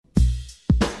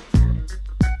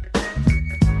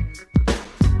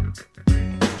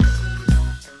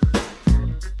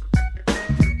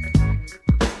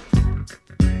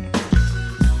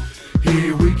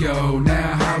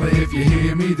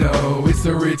ready though, it's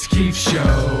the Rich Keefe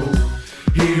Show.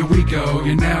 Here we go,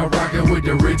 you're now rocking with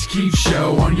the Rich Keefe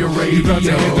Show on your radio. You're about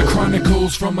to hear the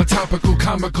chronicles from a topical,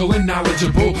 comical, and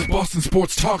knowledgeable Boston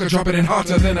sports talker, dropping it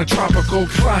hotter than a tropical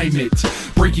climate.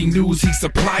 Breaking news, he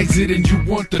supplies it, and you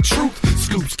want the truth?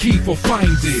 Scoops Keefe will find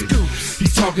it.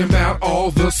 He's talking about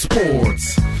all the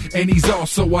sports, and he's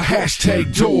also a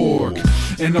hashtag dork,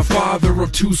 and the father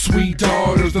of two sweet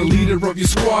daughters, the leader of your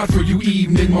squad for you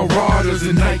evening marauders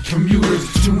and night commuters.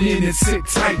 Tune in and sit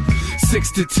tight,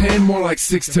 6 to 10, more like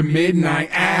 6 to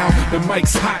midnight. Ow, the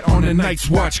mic's hot on the Night's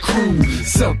Watch crew.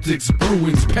 Celtics,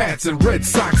 Bruins, Pats, and Red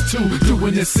Sox too.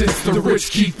 Doing this since the Rich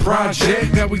Keefe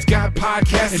Project. Now he's got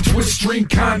podcasts and Twitch stream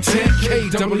content.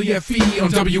 KWFE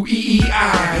on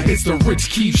WEEI. It's the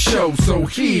Rich Keefe Show, so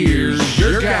here's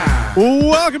your guy.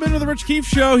 Welcome into the Rich Keefe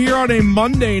Show here on a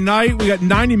Monday night. We got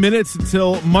 90 minutes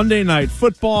until Monday Night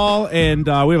Football, and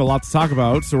we have a lot to talk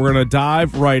about, so we're going to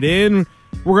dive right in.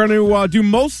 We're going to do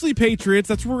mostly Patriots.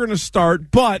 That's where we're going to start.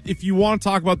 But if you want to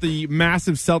talk about the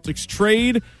massive Celtics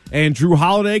trade and Jrue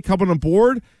Holiday coming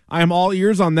aboard, I am all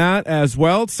ears on that as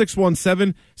well.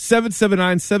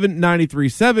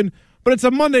 617-779-7937. But it's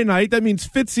a Monday night. That means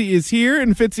Fitzy is here.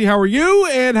 And Fitzy, how are you?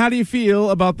 And how do you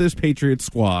feel about this Patriots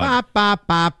squad? The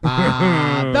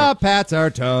Pats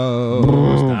are toast.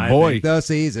 Oh, boy. The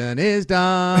season is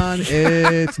done.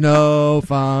 It's no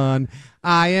fun.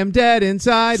 I am dead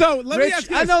inside. So let me ask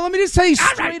you this. let me just tell you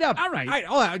straight up. All right.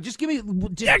 Hold on. Just give me.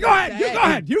 Yeah, go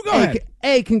ahead. You go ahead.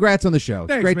 Hey, congrats on the show.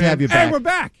 Thanks, Great man. to have you back. Hey, we're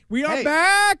back. We are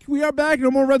back.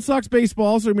 No more Red Sox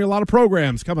baseball, so there's going to be a lot of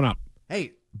programs coming up.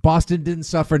 Hey, Boston didn't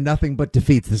suffer nothing but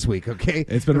defeats this week, okay?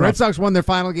 It's been the rough. Red Sox won their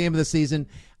final game of the season.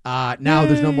 Now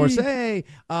there's no more say.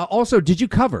 Also, did you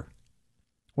cover?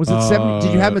 Was it 70?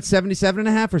 Did you have him at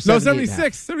 77.5 or 78.5? No,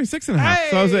 76. 76.5. Hey,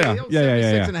 so I was, yeah.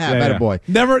 76.5. Attaboy.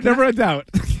 Never a doubt.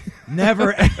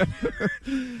 Never. Had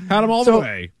them all the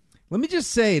way. Let me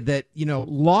just say that,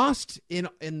 lost in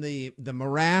the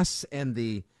morass and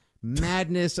the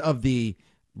madness of the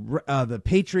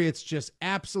Patriots just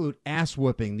absolute ass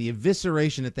whooping, the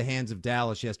evisceration at the hands of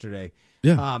Dallas yesterday.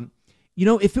 Yeah.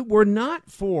 If it were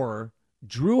not for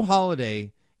Jrue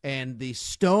Holiday and the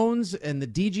Stones and the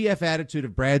DGF attitude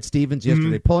of Brad Stevens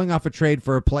yesterday, pulling off a trade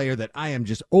for a player that I am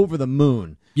just over the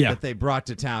moon that they brought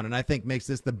to town, and I think makes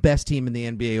this the best team in the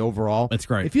NBA overall. That's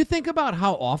great. If you think about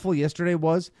how awful yesterday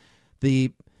was,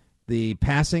 the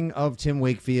passing of Tim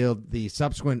Wakefield, the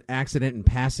subsequent accident and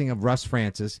passing of Russ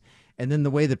Francis, and then the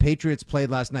way the Patriots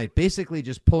played last night, basically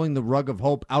just pulling the rug of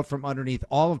hope out from underneath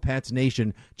all of Pat's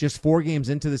nation just 4 games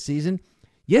into the season,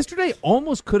 yesterday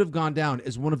almost could have gone down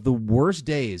as one of the worst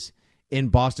days in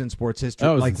Boston sports history.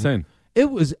 That was insane. It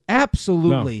was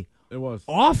absolutely it was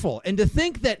awful. And to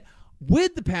think that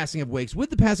with the passing of Wakes, with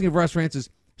the passing of Russ Francis,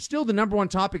 still the number one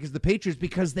topic is the Patriots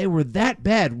because they were that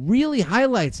bad really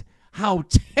highlights how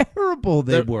terrible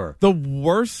they were. The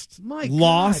worst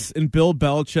loss in Bill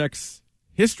Belichick's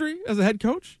history as a head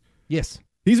coach? Yes.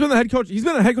 He's been the head coach. He's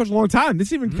been a head coach a long time.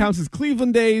 This even counts his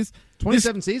Cleveland days.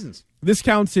 27 seasons. This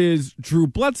counts his Drew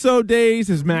Bledsoe days,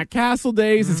 his Matt Castle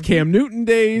days, his Cam Newton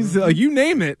days, you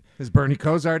name it. His Bernie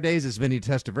Kosar days, his Vinny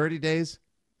Testaverde days.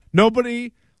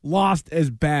 Nobody lost as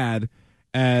bad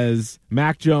as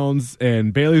Mac Jones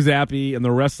and Bailey Zappi and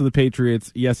the rest of the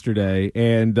Patriots yesterday.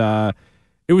 And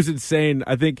it was insane.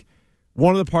 I think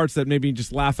one of the parts that made me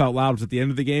just laugh out loud was at the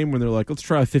end of the game when they're like, let's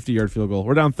try a 50-yard field goal.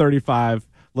 We're down 35.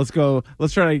 Let's go.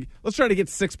 Let's try to get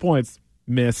 6 points.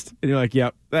 Missed. And you're like,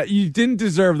 yep, you didn't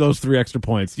deserve those 3 extra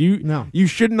points. You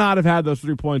should not have had those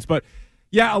 3 points. But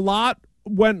yeah, a lot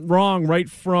went wrong right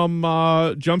from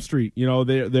Jump Street.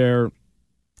 They're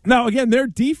now again, their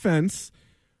defense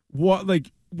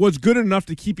was good enough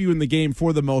to keep you in the game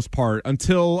for the most part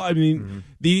until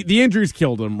the injuries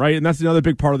killed them, right? And that's another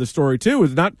big part of the story too.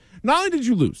 Is not only did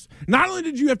you lose, not only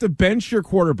did you have to bench your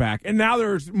quarterback, and now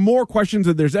there's more questions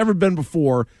than there's ever been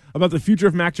before about the future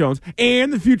of Mac Jones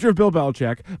and the future of Bill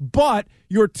Belichick, but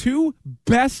your 2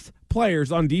 best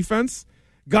players on defense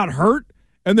got hurt,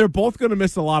 and they're both going to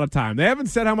miss a lot of time. They haven't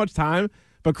said how much time,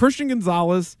 but Christian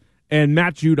Gonzalez and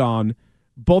Matt Judon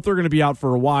both are going to be out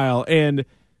for a while. And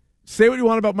say what you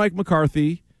want about Mike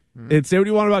McCarthy, and say what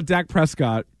you want about Dak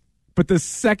Prescott, but the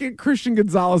second Christian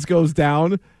Gonzalez goes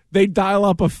down, they dial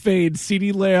up a fade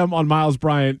CeeDee Lamb on Miles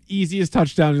Bryant. Easiest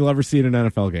touchdown you'll ever see in an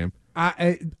NFL game.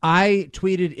 I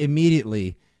tweeted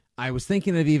immediately. I was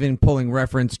thinking of even pulling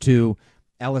reference to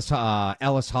Ellis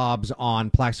Hobbs on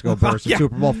Plaxico Burst in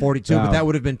Super Bowl 42, but that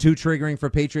would have been too triggering for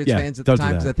Patriots fans at the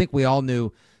time because I think we all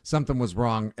knew something was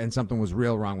wrong and something was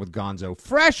real wrong with Gonzo.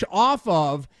 Fresh off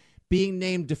of being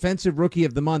named Defensive Rookie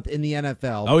of the Month in the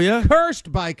NFL. Oh, yeah? Cursed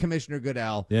by Commissioner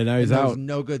Goodell. Yeah, now he's and out. Those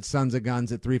no good sons of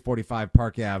guns at 345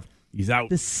 Park Ave. He's out.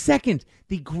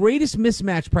 The greatest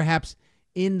mismatch perhaps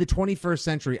in the 21st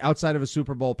century outside of a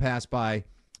Super Bowl pass by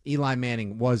Eli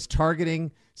Manning was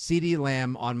targeting CeeDee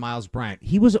Lamb on Miles Bryant.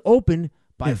 He was open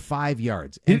by 5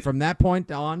 yards. And from that point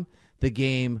on, the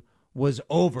game was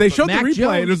over. They But showed Mac the replay,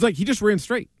 Jones, and it was like he just ran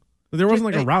straight. There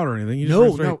wasn't like a route or anything. He just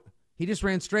ran straight. No. He just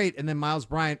ran straight, and then Miles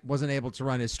Bryant wasn't able to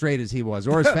run as straight as he was,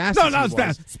 or as fast No, as not he as was.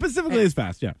 fast. Specifically as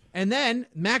fast, yeah. And then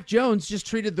Mac Jones just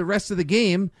treated the rest of the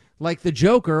game like the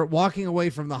Joker walking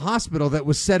away from the hospital that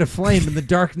was set aflame in the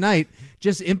Dark Knight,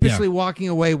 just impishly walking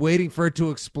away, waiting for it to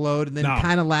explode, and then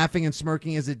kind of laughing and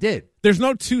smirking as it did. There's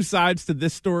no two sides to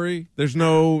this story. There's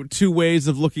no two ways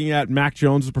of looking at Mac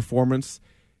Jones' performance.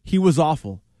 He was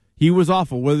awful. He was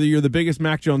awful. Whether you're the biggest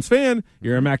Mac Jones fan,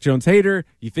 you're a Mac Jones hater,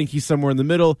 you think he's somewhere in the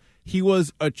middle, he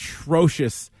was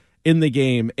atrocious in the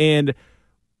game. And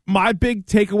my big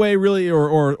takeaway really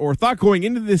or thought going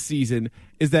into this season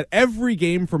is that every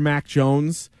game for Mac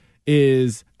Jones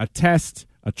is a test,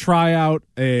 a tryout,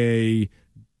 a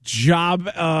job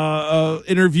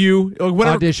interview,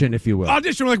 whatever. Audition, if you will.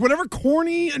 Audition, like whatever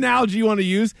corny analogy you want to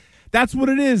use, that's what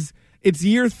it is. It's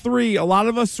year 3. A lot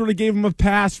of us sort of gave him a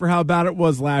pass for how bad it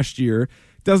was last year.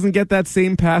 Doesn't get that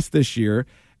same pass this year.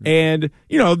 And,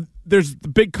 there's the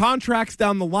big contracts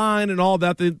down the line and all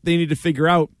that they need to figure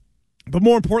out. But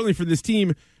more importantly for this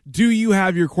team, do you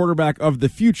have your quarterback of the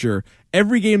future?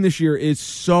 Every game this year is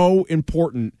so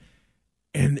important.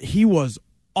 And he was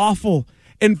awful.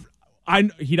 And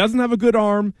he doesn't have a good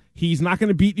arm. He's not going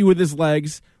to beat you with his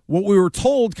legs. What we were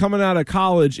told coming out of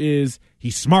college is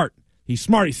he's smart. He's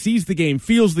smart. He sees the game,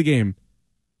 feels the game.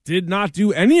 Did not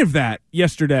do any of that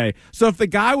yesterday. So if the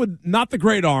guy with not the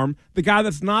great arm, the guy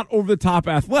that's not over-the-top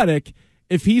athletic,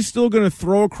 if he's still going to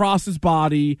throw across his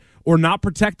body or not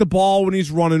protect the ball when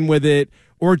he's running with it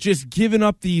or just giving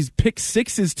up these pick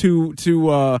sixes to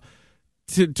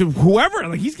whoever,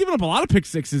 like he's given up a lot of pick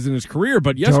sixes in his career,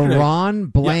 but yesterday.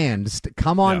 Deron Bland,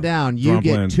 come on down. You Deron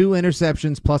get Bland. 2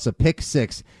 interceptions plus a pick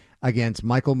 6 against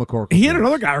Michael McCorkle. He had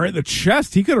another guy right in the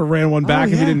chest. He could have ran one back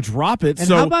if he didn't drop it. And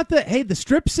so how about the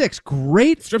strip 6?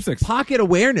 Great strip 6 pocket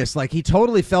awareness. Like he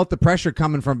totally felt the pressure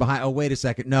coming from behind. Oh, wait a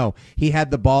second. No, he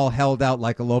had the ball held out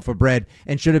like a loaf of bread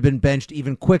and should have been benched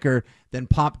even quicker than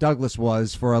Pop Douglas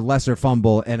was for a lesser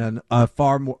fumble and a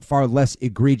far less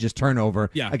egregious turnover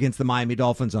against the Miami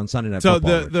Dolphins on Sunday Night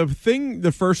Football. So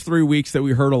the first 3 weeks that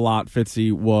we heard a lot,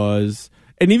 Fitzy, was,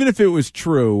 and even if it was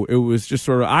true, it was just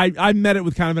sort of, I met it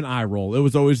with kind of an eye roll. It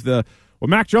was always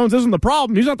Mac Jones isn't the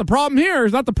problem. He's not the problem here.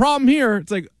 He's not the problem here.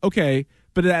 It's like, okay,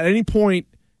 but at any point,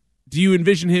 do you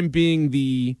envision him being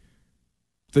the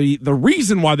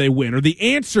reason why they win or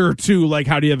the answer to, like,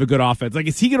 how do you have a good offense? Like,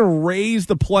 is he going to raise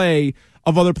the play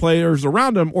of other players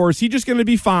around him, or is he just going to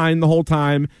be fine the whole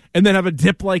time and then have a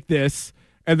dip like this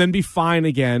and then be fine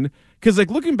again? Because,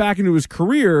 like, looking back into his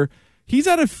career, he's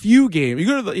had a few games. You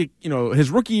go to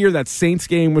his rookie year, that Saints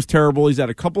game was terrible. He's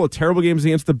had a couple of terrible games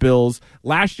against the Bills.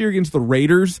 Last year against the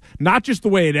Raiders, not just the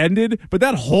way it ended, but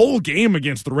that whole game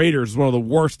against the Raiders is one of the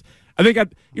worst. I think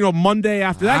Monday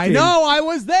after that game. I know, I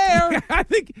was there. I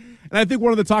think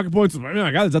one of the talking points is, oh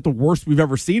my God, is that the worst we've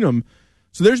ever seen him?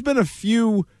 So there's been a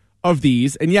few of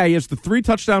these, and he has the 3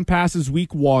 touchdown passes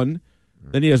week 1.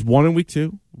 Then he has 1 in week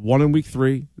 2, 1 in week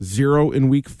 3, 0 in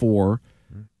week 4.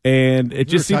 And it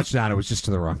just seems touchdown. It was just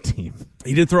to the wrong team.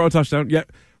 He did throw a touchdown. Yeah,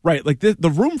 right. Like the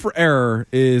room for error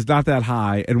is not that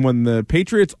high. And when the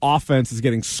Patriots offense is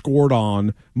getting scored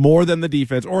on more than the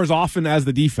defense, or as often as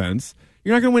the defense,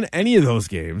 you're not going to win any of those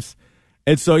games.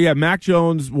 And so, Mac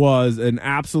Jones was an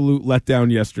absolute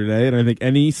letdown yesterday. And I think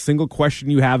any single question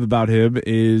you have about him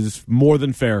is more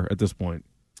than fair at this point.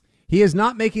 He is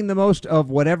not making the most of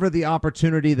whatever the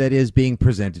opportunity that is being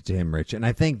presented to him, Rich. And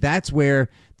I think that's where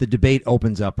the debate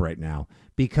opens up right now.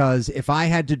 Because if I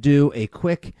had to do a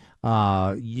quick,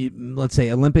 let's say,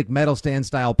 Olympic medal stand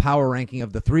style power ranking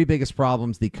of the 3 biggest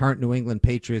problems the current New England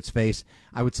Patriots face,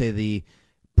 I would say the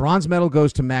bronze medal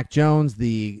goes to Mac Jones,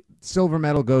 the silver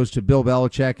medal goes to Bill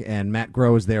Belichick, and Matt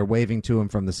Groh is there waving to him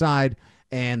from the side,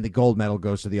 and the gold medal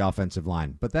goes to the offensive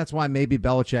line. But that's why maybe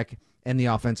Belichick and the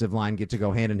offensive line get to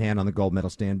go hand in hand on the gold medal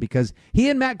stand, because he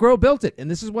and Matt Groh built it,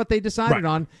 and this is what they decided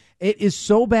on. It is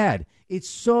so bad. It's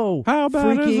so How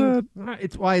bad freaking. is it?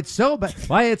 It's why it's so bad.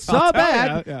 Why it's so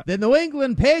bad. The New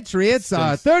England Patriots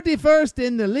are 31st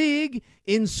in the league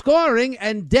in scoring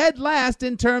and dead last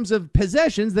in terms of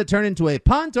possessions that turn into a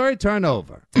punt or a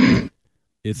turnover.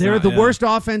 They're the worst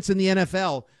offense in the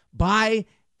NFL by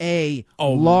a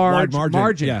large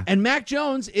margin. Yeah. And Mac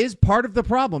Jones is part of the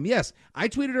problem. Yes, I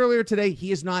tweeted earlier today,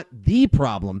 he is not the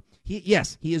problem. He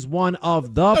is one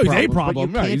of the problems. He's a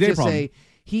problem. But you can't He's a just problem. say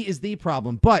he is the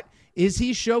problem. But is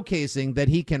he showcasing that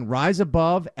he can rise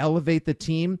above, elevate the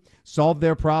team, solve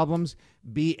their problems,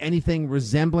 be anything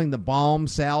resembling the balm,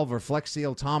 salve, or flex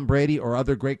seal Tom Brady or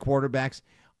other great quarterbacks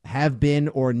have been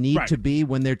or need to be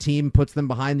when their team puts them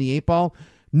behind the 8 ball?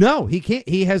 No, he can't.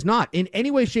 He has not in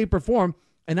any way, shape, or form.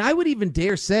 And I would even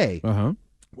dare say,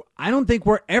 I don't think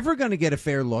we're ever going to get a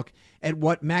fair look at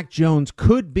what Mac Jones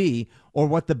could be or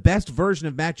what the best version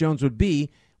of Mac Jones would be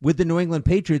with the New England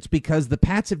Patriots, because the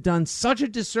Pats have done such a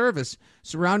disservice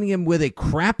surrounding him with a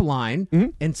crap line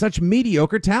and such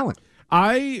mediocre talent.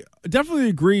 I definitely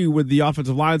agree with the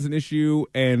offensive line's an issue,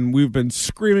 and we've been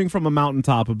screaming from a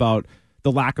mountaintop about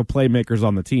the lack of playmakers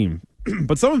on the team.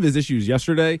 But some of his issues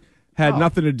yesterday had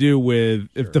nothing to do with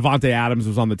if Devontae Adams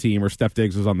was on the team or Steph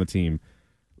Diggs was on the team.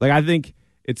 Like, I think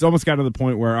it's almost got to the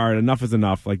point where, all right, enough is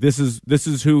enough. Like, this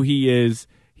is who he is.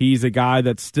 He's a guy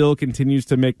that still continues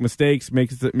to make mistakes,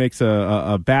 makes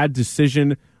a bad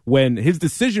decision when his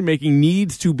decision-making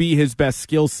needs to be his best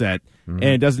skill set, and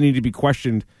it doesn't need to be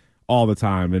questioned all the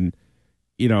time. And,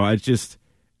 it's just,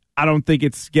 I don't think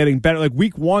it's getting better. Like,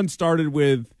 week 1 started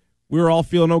with, we were all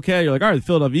feeling okay. You're like, all right, the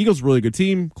Philadelphia Eagles, really good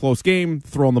team, close game,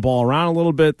 throwing the ball around a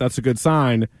little bit. That's a good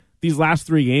sign. These last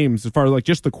 3 games, as far as like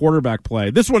just the quarterback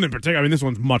play, this one in particular, I mean, this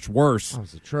one's much worse. Oh,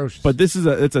 it's atrocious. But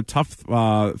it's a tough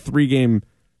 3-game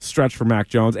stretch for Mac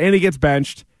Jones, and he gets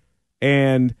benched.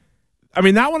 And I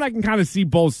mean, that one I can kind of see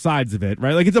both sides of it,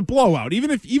 right? Like, it's a blowout.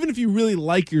 Even if you really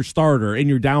like your starter and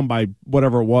you're down by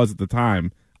whatever it was at the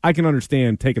time, I can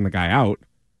understand taking the guy out.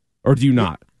 Or do you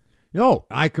not? No,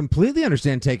 I completely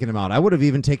understand taking him out. I would have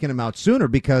even taken him out sooner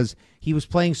because he was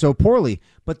playing so poorly.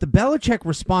 But the Belichick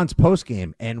response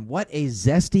postgame, and what a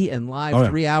zesty and live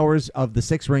 3 hours of the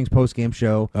Six Rings postgame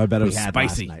show. I bet it was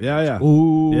spicy. Yeah.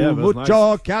 Ooh, yeah,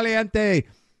 mucho caliente.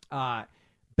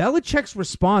 Belichick's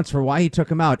response for why he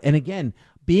took him out, and again,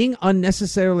 being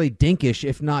unnecessarily dinkish,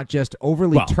 if not just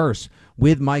overly terse,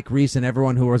 with Mike Reese and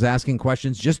everyone who was asking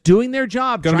questions, just doing their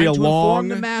job, trying to inform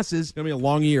the masses. It's going to be a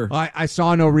long year. I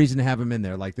saw no reason to have him in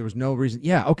there. Like, there was no reason.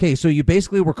 Yeah, okay, so you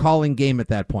basically were calling game at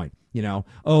that point.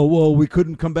 Oh, well, we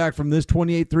couldn't come back from this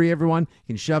 28-3, everyone.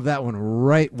 You can shove that one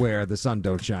right where the sun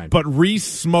don't shine. But Reese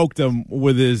smoked him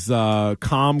with his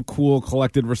calm, cool,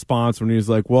 collected response when he was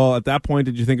like, well, at that point,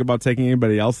 did you think about taking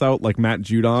anybody else out, like Matt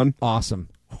Judon? Awesome.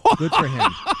 Good for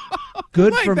him.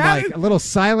 Good for Mike. A little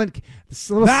silent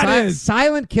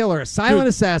killer, a silent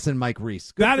assassin, Mike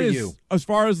Reese. Good for you. As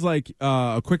far as like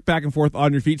a quick back and forth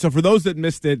on your feet. So for those that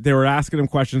missed it, they were asking him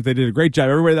questions. They did a great job.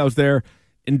 Everybody that was there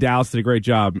in Dallas did a great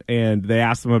job. And they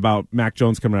asked him about Mac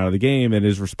Jones coming out of the game, and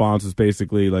his response was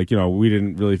basically like, we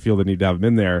didn't really feel the need to have him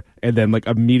in there. And then like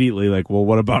immediately like, well,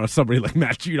 what about somebody like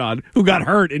Matt Judon who got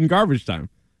hurt in garbage time?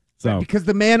 So because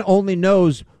the man only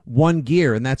knows one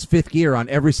gear, and that's fifth gear on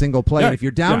every single play. And if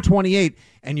you're down 28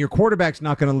 and your quarterback's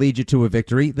not going to lead you to a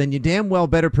victory, then you damn well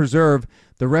better preserve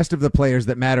the rest of the players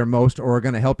that matter most or are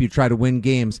going to help you try to win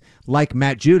games, like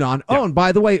Matt Judon. Yeah. Oh, and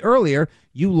by the way, earlier,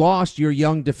 you lost your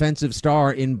young defensive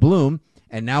star in Bloom,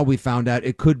 and now we found out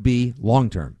it could be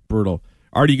long-term. Brutal.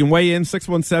 All right, you can weigh in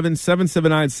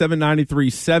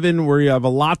 617-779-7937, where you have a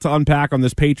lot to unpack on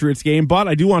this Patriots game. But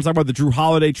I do want to talk about the Jrue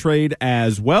Holiday trade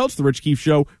as well. It's the Rich Keefe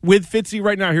Show with Fitzy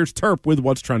right now. Here's Terp with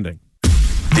What's Trending.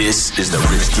 This is the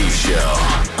Rich Keefe Show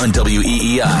on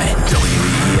WEEI.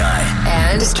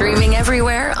 And streaming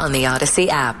everywhere on the Odyssey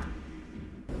app.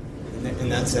 In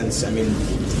that sense, I mean,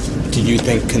 did you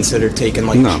consider taking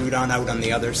Judon out on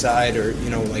the other side, or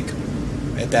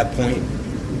at that point?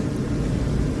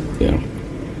 Yeah.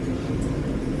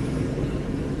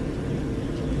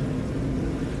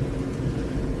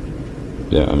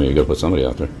 Yeah, I mean, you got to put somebody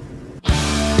out there.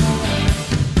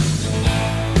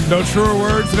 No truer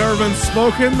words have ever been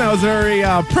spoken. That was very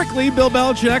prickly. Bill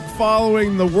Belichick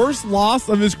following the worst loss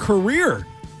of his career.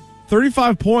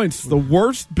 35 points. The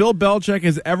worst Bill Belichick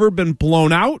has ever been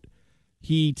blown out.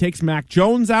 He takes Mac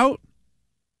Jones out,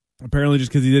 apparently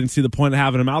just because he didn't see the point of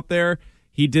having him out there.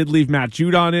 He did leave Matt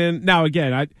Judon in. Now,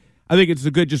 again, I think it's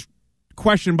a good just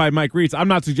question by Mike Reitz. I'm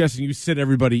not suggesting you sit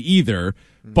everybody either,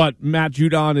 but Matt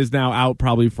Judon is now out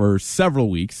probably for several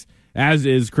weeks, as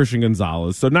is Christian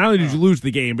Gonzalez. So not only did you lose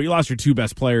the game, but you lost your two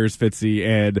best players, Fitzy,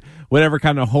 and whatever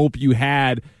kind of hope you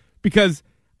had. Because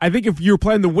I think if you were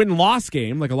playing the win-loss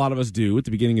game, like a lot of us do at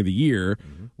the beginning of the year,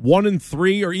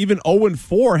 1-3 or even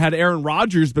 0-4, had Aaron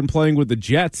Rodgers been playing with the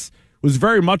Jets, was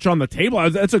very much on the table.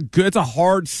 It's a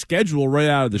hard schedule right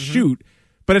out of the chute.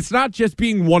 But it's not just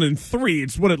being 1-3;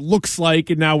 it's what it looks like,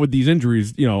 and now with these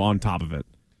injuries, on top of it.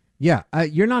 Yeah,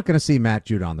 you're not going to see Matt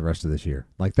Judon the rest of this year.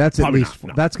 Like that's Probably at least not,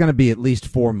 no. that's going to be at least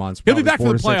 4 months. He'll be probably back 4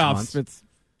 for the to 6 playoffs. months. It's,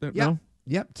 Yep. no?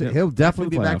 Yep. Yep. He'll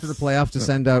definitely be back to the playoffs to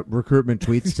send out recruitment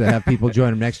tweets to have people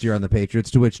join him next year on the Patriots,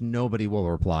 to which nobody will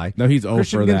reply. No, he's over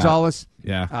Christian that. Gonzalez,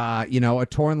 Yeah. a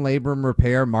torn labrum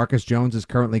repair. Marcus Jones is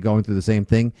currently going through the same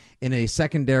thing in a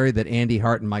secondary that Andy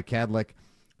Hart and Mike Cadlick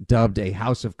dubbed a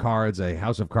house of cards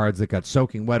that got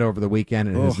soaking wet over the weekend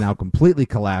and has now completely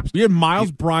collapsed. You have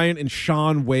Miles Bryant and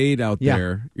Sean Wade out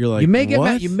there. You're like, you may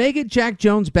what? get Jack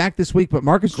Jones back this week, but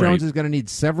Marcus Great. Jones is going to need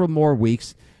several more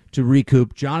weeks to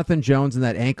recoup. Jonathan Jones and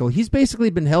that ankle, he's basically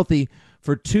been healthy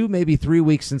for 2, maybe 3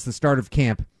 weeks since the start of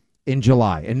camp in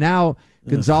July. And now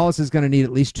Gonzalez is going to need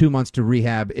at least 2 months to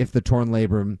rehab if the torn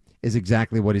labrum is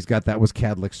exactly what he's got. That was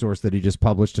Cadlick's source that he just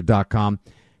published to .com.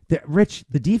 Rich,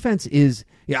 the defense is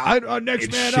next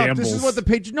It's man shambles. up. This is what the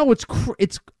Patriots. No,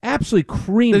 it's absolutely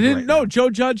cream. They didn't right know. now. Joe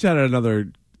Judge had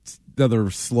another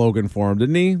slogan for him,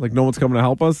 didn't he? Like, no one's coming to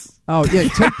help us. Oh yeah,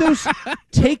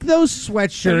 take those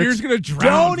sweatshirts. You're just gonna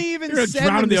drown. Don't even You're gonna send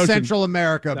drown them in the to ocean. Central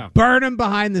America. No. Burn them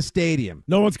behind the stadium.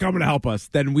 No one's coming to help us.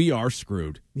 Then we are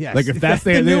screwed. Yes. Like if that's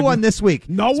the new one this week.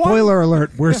 No one? Spoiler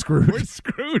alert: we're screwed. We're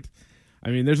screwed. I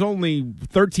mean, there's only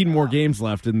 13 more games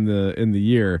left in the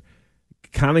year.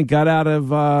 Kind of got out of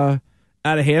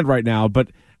hand right now.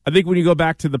 But I think when you go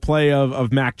back to the play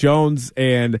of Mac Jones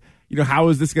and how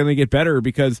is this going to get better?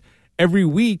 Because every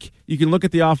week you can look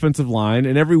at the offensive line,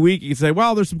 and every week you can say,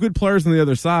 well, there's some good players on the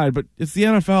other side, but it's the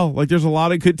NFL. Like, there's a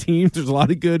lot of good teams. There's a lot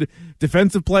of good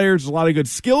defensive players. There's a lot of good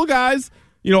skill guys.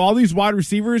 All these wide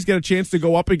receivers get a chance to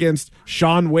go up against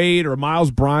Sean Wade or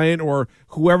Miles Bryant or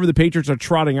whoever the Patriots are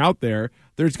trotting out there.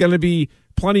 There's going to be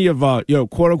plenty of,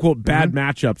 quote unquote, bad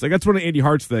matchups. Like, that's one of Andy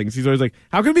Hart's things. He's always like,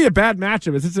 how can it be a bad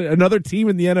matchup? It's just another team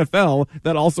in the NFL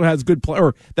that also has good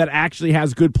or that actually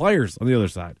has good players on the other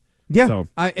side. Yeah, So,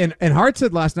 and Hart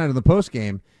said last night in the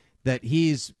postgame that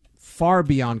he's far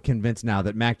beyond convinced now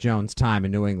that Mac Jones' time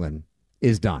in New England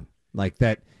is done. Like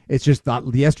that, it's just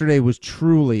thought yesterday was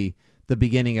truly the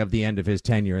beginning of the end of his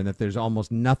tenure, and that there's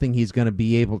almost nothing he's going to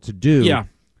be able to do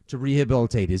to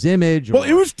rehabilitate his image. Well,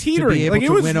 it was teetering. To be able like,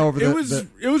 to win win over it was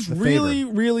the really,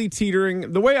 favorite. really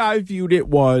teetering. The way I viewed it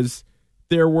was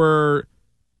there were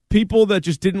people that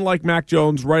just didn't like Mac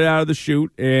Jones right out of the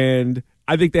chute, and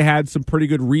I think they had some pretty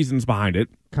good reasons behind it.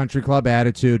 Country club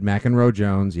attitude, McEnroe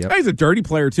Jones. Yep. He's a dirty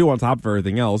player, too, on top of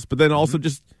everything else. But then also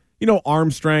just,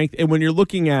 arm strength. And when you're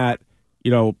looking at,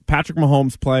 Patrick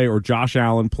Mahomes play or Josh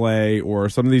Allen play or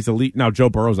some of these elite. Now, Joe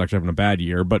Burrow's actually having a bad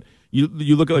year. But you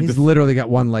look at He's literally got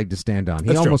one leg to stand on. He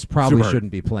That's almost true. probably Super hurt.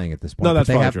 shouldn't be playing at this point. No, that's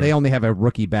but probably true. They only have a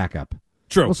rookie backup.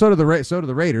 True. Well, so do the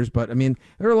Raiders. But, I mean,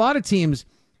 there are a lot of teams.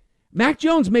 Mac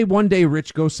Jones may one day,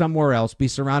 Rich, go somewhere else, be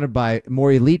surrounded by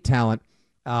more elite talent,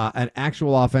 an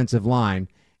actual offensive line,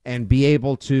 and be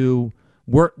able to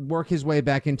work his way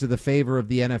back into the favor of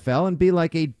the NFL and be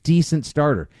like a decent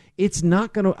starter. It's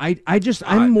not going to.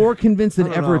 I'm more convinced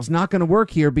than ever it's not going to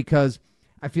work here because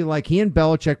I feel like he and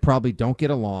Belichick probably don't get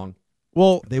along.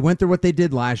 Well, They went through what they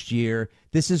did last year.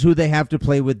 This is who they have to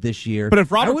play with this year. but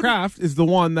if Robert Kraft is the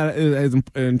one that is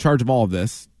in charge of all of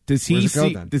this, does he Where's it go,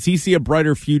 see then? does he see a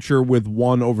brighter future with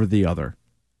one over the other?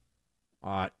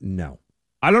 No.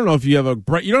 I don't know if you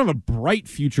don't have a bright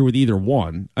future with either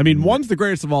one. I mean, one's the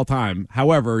greatest of all time.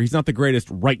 However, he's not the greatest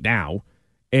right now.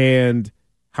 And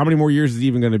how many more years is he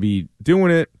even going to be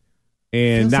doing it?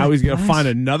 And Feels now like he's going to find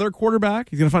blas- another quarterback.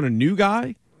 He's going to find a new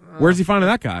guy. Where's he finding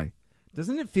that guy?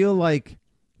 Doesn't it feel like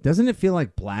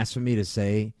blasphemy to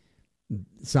say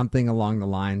something along the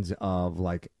lines of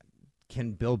like,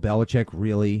 can Bill Belichick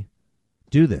really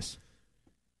do this?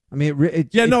 I mean,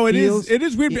 it feels, It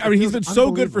is weird. I mean, he's been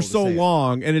so good for so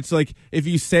long, and it's like if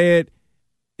you say it,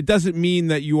 it doesn't mean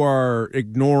that you are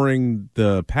ignoring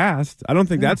the past. I don't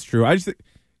think that's true. I just think,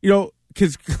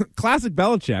 because classic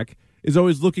Belichick is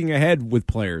always looking ahead with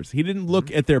players. He didn't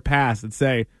look at their past and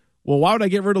say, well, why would I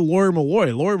get rid of Lawyer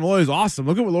Malloy? Lawyer Malloy is awesome.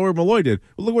 Look at what Lawyer Malloy did.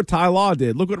 Well, look what Ty Law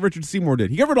did. Look what Richard Seymour did.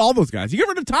 He got rid of all those guys. He got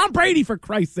rid of Tom Brady, for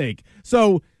Christ's sake.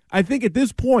 So I think at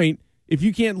this point, if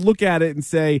you can't look at it and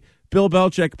say Bill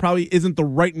Belichick probably isn't the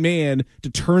right man to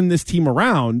turn this team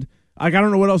around, like, I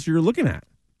don't know what else you're looking at.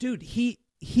 dude,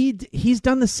 he's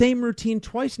done the same routine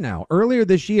twice now. Earlier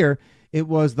this year, it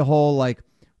was the whole like,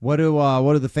 what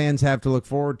do the fans have to look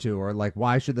forward to, or like,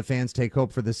 why should the fans take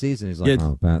hope for the season? He's like,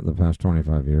 the past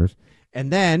 25 years,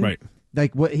 and then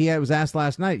like what he was asked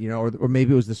last night, or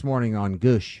maybe it was this morning on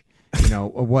Gush,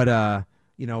 why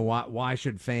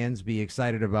should fans be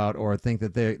excited about or think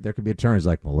that there could be a turn? He's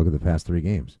like, well, look at the past 3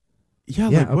 games.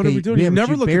 What are we doing? You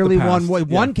never look barely at the past. won.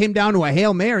 One came down to a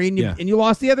Hail Mary, and you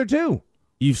lost the other 2.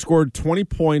 You've scored 20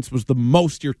 points, was the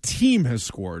most your team has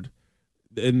scored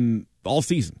in all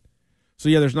season. So,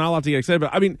 yeah, there's not a lot to get excited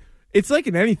about. I mean, it's like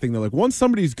in anything, though. Like, once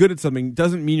somebody's good at something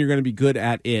doesn't mean you're going to be good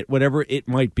at it, whatever it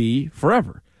might be,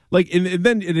 forever. Like, and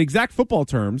then in exact football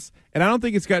terms, and I don't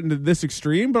think it's gotten to this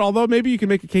extreme, but although maybe you can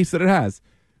make a case that it has.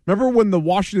 Remember when the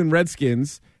Washington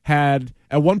Redskins had,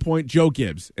 at one point, Joe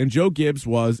Gibbs, and Joe Gibbs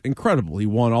was incredible. He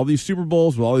won all these Super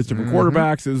Bowls with all these different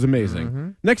quarterbacks. It was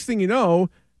amazing. Next thing you know,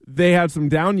 they had some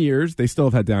down years. They still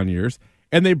have had down years.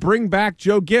 And they bring back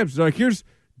Joe Gibbs. They're like, here's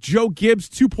Joe Gibbs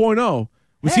 2.0.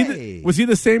 Was he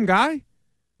the same guy?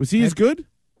 Was he as good?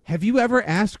 Have you ever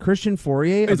asked Christian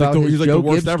Fourier about he's his like Joe the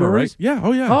worst Gibbs ever, stories? right? Yeah.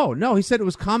 Oh, yeah. Oh, no. He said it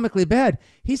was comically bad.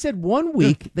 He said one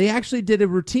week they actually did a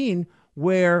routine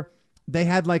where they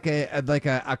had like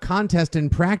a contest in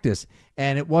practice,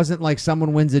 and it wasn't like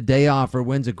someone wins a day off or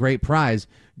wins a great prize.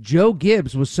 Joe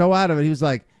Gibbs was so out of it. He was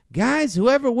like, guys,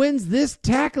 whoever wins this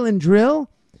tackling drill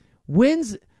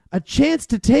wins a chance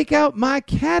to take out my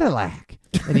Cadillac.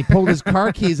 And he pulled his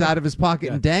car keys out of his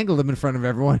pocket and dangled them in front of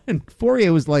everyone. And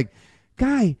Fourier was like,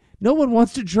 guy, no one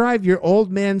wants to drive your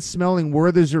old man smelling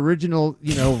Werther's original,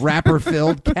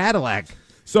 wrapper-filled Cadillac.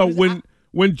 So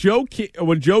when Joe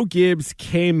Gibbs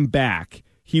came back,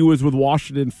 he was with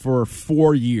Washington for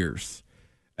 4 years.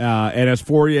 And as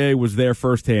Fourier was there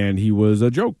firsthand, he was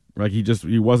a joke. Like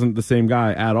he wasn't the same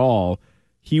guy at all.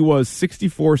 He was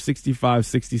 64, 65,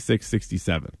 66,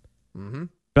 67.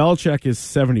 Belichick is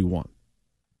 71.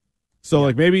 So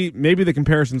like maybe the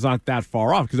comparison's not that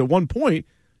far off, because at one point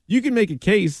you can make a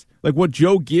case like what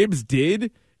Joe Gibbs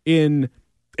did in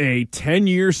a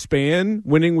 10-year span,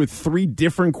 winning with 3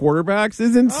 different quarterbacks,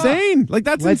 is insane. Like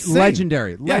that's insane.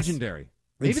 Legendary. Yes. Legendary.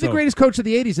 Maybe the greatest coach of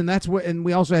the 80s, and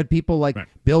we also had people like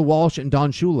Bill Walsh and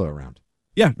Don Shula around.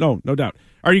 Yeah, no doubt.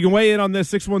 All right, you can weigh in on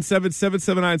this,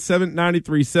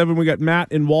 617-779-7937. We got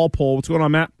Matt in Walpole. What's going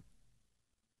on, Matt?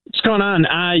 What's going on?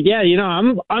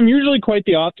 I'm usually quite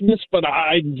the optimist, but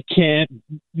I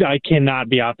cannot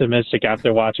be optimistic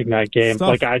after watching that game.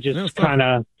 Like I just kind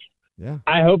of,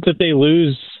 I hope that they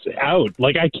lose out.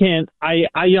 Like I can't.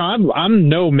 I'm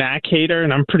no Mac hater,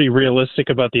 and I'm pretty realistic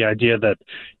about the idea that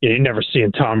you're never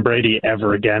seeing Tom Brady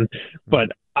ever again.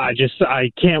 But I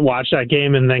can't watch that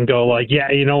game and then go like,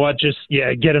 yeah, you know what?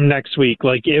 Get him next week.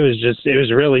 Like it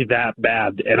was really that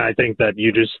bad, and I think that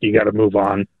you got to move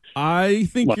on. I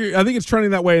think it's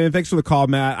trending that way, and thanks for the call,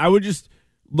 Matt. I would just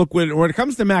look when it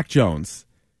comes to Mac Jones,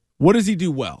 what does he do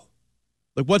well?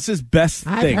 Like, what's his best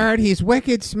thing? I've heard he's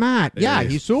wicked smart. Yeah,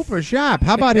 he's super sharp.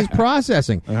 How about his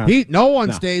processing? No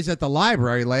one stays at the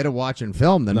library later watching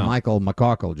film than Michael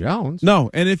McCorkle Jones. No,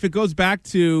 and if it goes back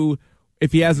to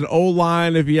if he has an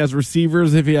O-line, if he has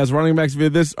receivers, if he has running backs, if he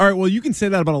has this, all right, well, you can say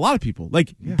that about a lot of people.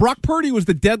 Like, Brock Purdy was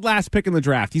the dead last pick in the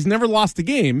draft. He's never lost a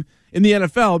game in the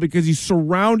NFL because he's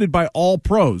surrounded by all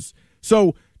pros.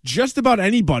 So just about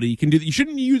anybody can do that. You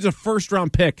shouldn't use a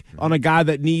first-round pick on a guy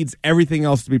that needs everything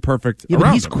else to be perfect around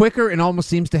but he's him. quicker and almost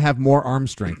seems to have more arm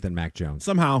strength than Mac Jones.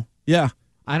 Somehow, yeah.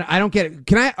 I don't get it.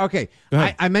 Can I? Okay.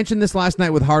 I mentioned this last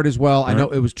night with Hart as well. I know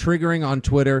it was triggering on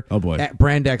Twitter. Oh, boy. At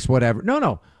Brandex, whatever.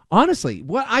 No. Honestly,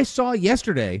 what I saw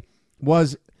yesterday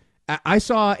was I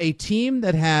saw a team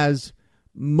that has,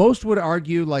 most would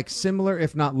argue, like similar,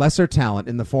 if not lesser talent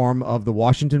in the form of the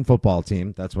Washington football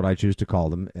team. That's what I choose to call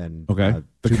them. And the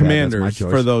Commanders,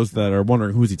 for those that are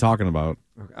wondering who's he talking about.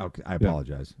 Okay, I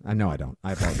apologize. I know I don't.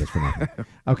 I apologize for nothing.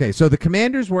 Okay, so the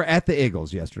Commanders were at the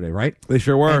Eagles yesterday, right? They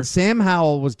sure were. And Sam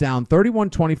Howell was down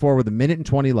 31-24 with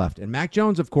 1:20 left. And Mac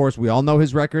Jones, of course, we all know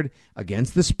his record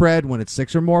against the spread when it's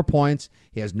 6 or more points.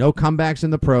 He has no comebacks in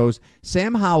the pros.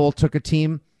 Sam Howell took a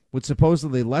team with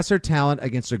supposedly lesser talent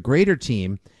against a greater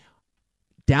team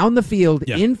down the field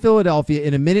in Philadelphia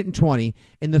in 1:20.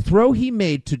 And the throw he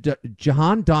made to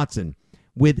Jahan Dotson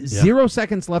with 0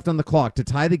 seconds left on the clock to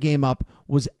tie the game up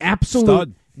was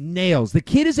absolute nails. The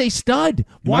kid is a stud.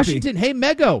 Washington, hey,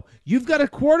 Mego, you've got a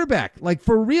quarterback. Like,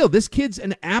 for real, this kid's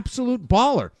an absolute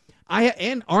baller.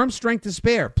 And arm strength to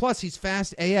spare. Plus, he's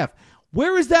fast AF.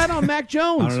 Where is that on Mac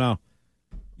Jones? I don't know.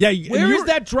 Yeah, where is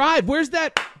that drive? Where's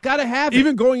that? Gotta have it.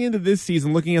 Even going into this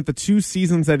season, looking at the 2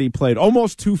 seasons that he played,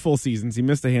 almost 2 full seasons, he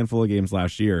missed a handful of games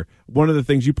last year. One of the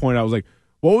things you pointed out was like,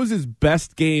 what was his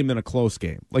best game in a close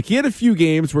game? Like, he had a few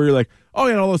games where you're like, oh,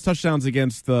 he had all those touchdowns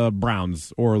against the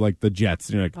Browns or like the Jets.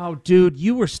 And you're like, oh, dude,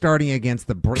 you were starting against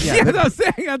the Browns. Yeah, that's what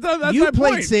I'm saying. That's you my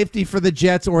played point. safety for the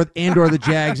Jets or the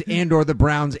Jags and or the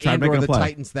Browns and or the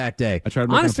Titans that day. I tried to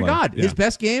make Honest him to play. God, his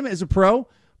best game as a pro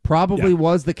probably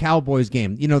was the Cowboys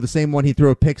game. You know, the same one he threw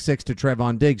a pick 6 to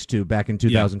Trevon Diggs to back in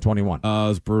 2021. It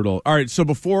was brutal. All right, so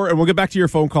before, and we'll get back to your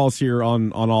phone calls here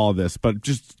on all of this, but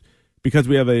just because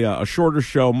we have a shorter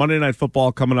show, Monday Night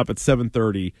Football coming up at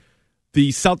 7:30. The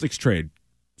Celtics trade,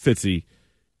 Fitzy.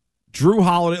 Jrue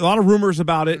Holiday, a lot of rumors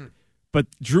about it, but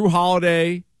Jrue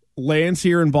Holiday lands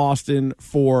here in Boston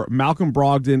for Malcolm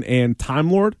Brogdon and Time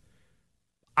Lord.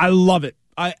 I love it.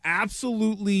 I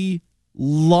absolutely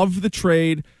love the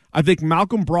trade. I think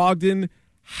Malcolm Brogdon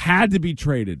had to be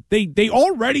traded. They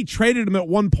already traded him at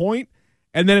one point,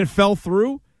 and then it fell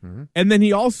through. Mm-hmm. And then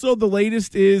he also, the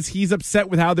latest is he's upset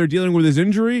with how they're dealing with his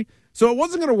injury. So it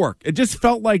wasn't going to work. It just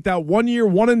felt like that 1 year,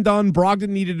 one and done, Brogdon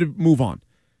needed to move on.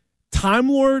 Time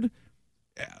Lord,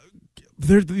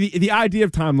 the idea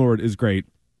of Time Lord is great.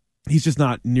 He's just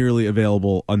not nearly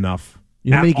available enough.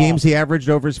 You know how many games he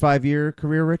averaged over his 5-year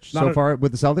career, Rich, so far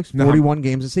with the Celtics? 41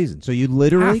 games a season. So you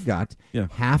literally got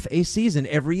half a season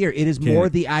every year. It is more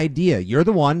the idea. You're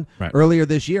the one, earlier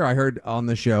this year, I heard on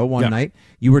the show one night,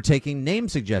 you were taking name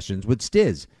suggestions with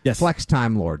Stiz. Yes. Flex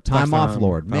Time Lord, Time Off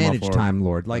Lord, Manage Time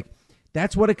Lord. Like,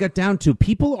 that's what it got down to.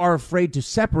 People are afraid to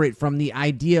separate from the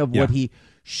idea of what he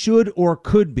should or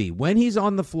could be. When he's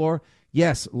on the floor,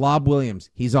 yes, Lob Williams,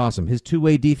 he's awesome. His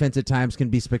two-way defense at times can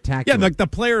be spectacular. Yeah, like the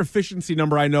player efficiency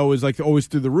number I know is like always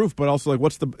through the roof, but also like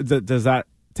what's does that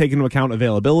take into account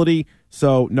availability?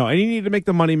 So no, and you need to make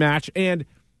the money match. And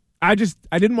I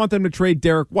didn't want them to trade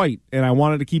Derek White, and I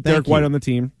wanted to keep Derek White on the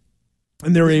team,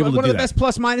 and they were able to do that. One of the best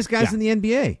plus-minus guys in the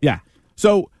NBA. Yeah.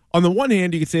 So on the one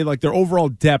hand, you could say like their overall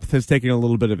depth has taken a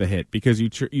little bit of a hit because you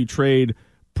trade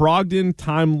Brogdon,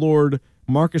 Time Lord,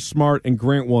 Marcus Smart, and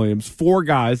Grant Williams, 4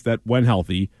 guys that, when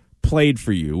healthy, played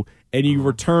for you, and you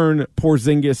return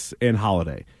Porzingis and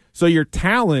Holiday. So your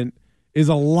talent is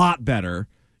a lot better.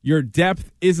 Your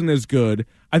depth isn't as good.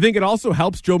 I think it also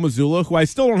helps Joe Mazzulla, who I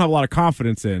still don't have a lot of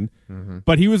confidence in,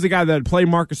 but he was the guy that played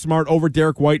Marcus Smart over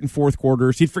Derek White in fourth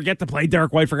quarters. He'd forget to play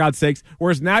Derek White, for God's sakes,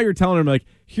 whereas now you're telling him, like,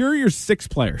 here are your 6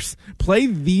 players. Play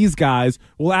these guys.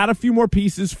 We'll add a few more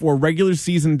pieces for regular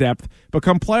season depth, but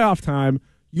come playoff time,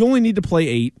 you only need to play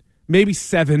 8, maybe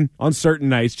 7 on certain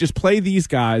nights. Just play these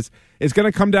guys. It's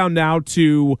going to come down now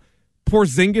to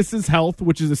Porzingis' health,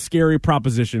 which is a scary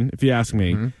proposition, if you ask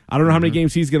me. I don't know how many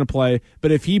games he's going to play,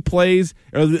 but if he plays,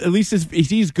 or at least if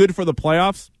he's good for the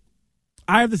playoffs,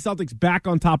 I have the Celtics back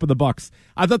on top of the Bucks.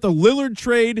 I thought the Lillard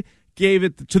trade gave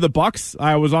it to the Bucks.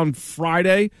 I was on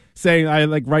Friday saying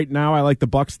right now I like the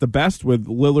Bucks the best with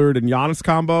Lillard and Giannis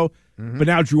combo, but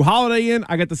now Jrue Holiday in,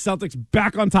 I got the Celtics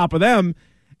back on top of them.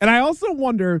 And I also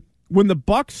wonder, when the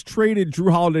Bucks traded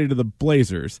Jrue Holiday to the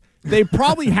Blazers, they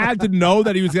probably had to know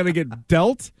that he was going to get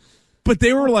dealt, but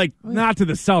they were like, not to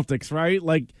the Celtics, right?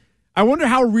 Like, I wonder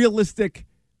how realistic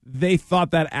they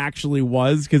thought that actually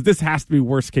was, because this has to be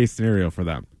worst-case scenario for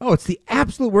them. Oh, it's the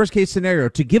absolute worst-case scenario.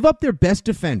 To give up their best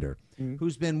defender,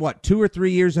 who's been, 2 or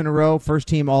 3 years in a row,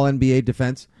 first-team All-NBA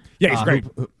defense. Yeah, he's great.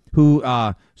 Who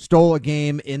stole a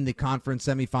game in the conference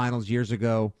semifinals years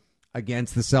ago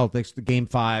against the Celtics, the Game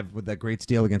 5 with that great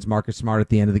steal against Marcus Smart at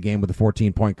the end of the game with a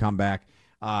 14-point comeback.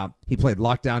 He played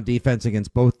lockdown defense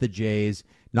against both the Jays,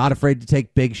 not afraid to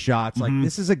take big shots. Like,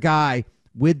 this is a guy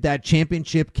with that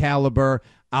championship caliber,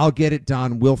 I'll get it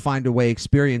done, we'll find a way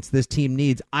experience this team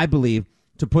needs, I believe,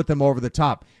 to put them over the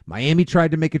top. Miami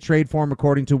tried to make a trade for him,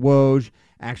 according to Woj.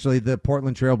 Actually, the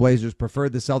Portland Trailblazers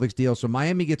preferred the Celtics deal, so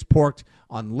Miami gets porked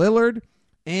on Lillard,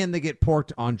 and they get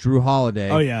porked on Jrue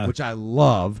Holiday, which I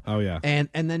love. And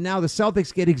then now the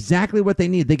Celtics get exactly what they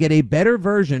need. They get a better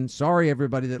version. Sorry,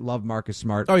 everybody that loved Marcus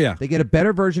Smart. They get a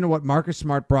better version of what Marcus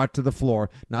Smart brought to the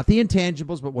floor. Not the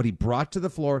intangibles, but what he brought to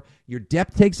the floor. Your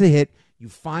depth takes a hit. You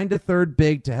find a third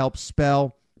big to help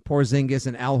spell Porzingis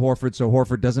and Al Horford, so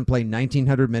Horford doesn't play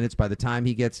 1,900 minutes by the time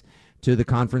he gets to the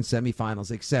conference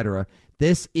semifinals, etc.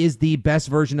 This is the best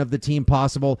version of the team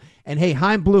possible. And hey,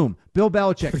 Chaim Bloom, Bill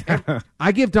Belichick.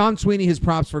 I give Don Sweeney his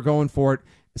props for going for it.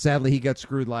 Sadly, he got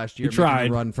screwed last year. He tried.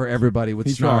 A run for everybody with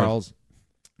Snarls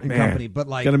and company. But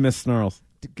like, gonna miss Snarls.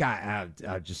 God,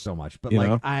 just so much. But you like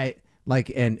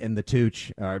know? And the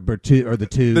Tooch, or the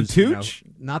Twos. The Tooch?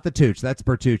 Not the Tooch. That's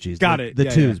Bertucci's. Got it. The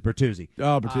Twos, Bertuzzi.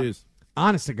 Oh, Bertuzzi.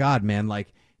 Honest to God, man,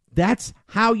 like, that's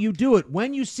how you do it.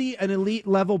 When you see an elite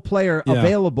level player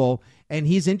available and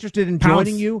he's interested in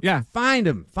joining you, find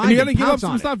him. And you got to give up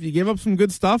some stuff. You give up some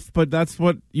good stuff, but that's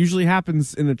what usually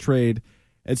happens in a trade.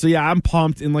 And so, I'm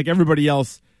pumped. And like everybody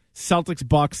else, Celtics,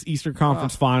 Bucks, Eastern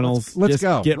Conference Finals. Let's just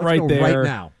go. Get let's right go there. Right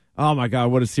now. Oh, my God,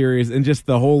 what a series. And just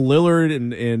the whole Lillard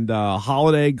and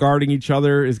Holiday guarding each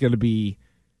other is going to be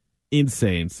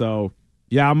insane. So,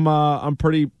 I'm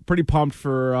pretty pumped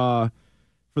for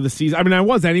the season. I mean, I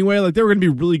was anyway. Like, they were going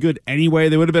to be really good anyway.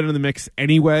 They would have been in the mix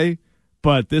anyway,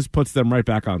 but this puts them right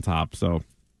back on top. So,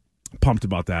 pumped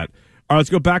about that. All right, let's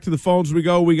go back to the phones. We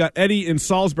got Eddie in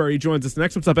Salisbury. He joins us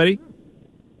next. What's up, Eddie?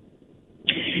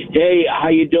 Hey, how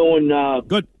you doing?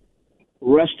 Good.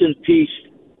 Rest in peace,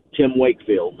 Tim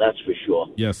Wakefield. That's for sure.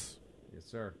 Yes. Yes,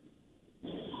 sir.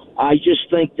 I just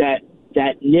think that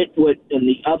nitwit in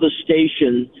the other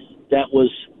station that was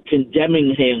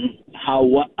condemning him,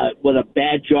 what a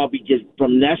bad job he did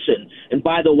from Nesson. And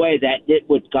by the way, that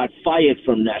nitwit got fired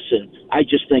from Nesson. I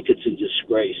just think it's a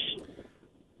disgrace.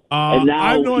 And now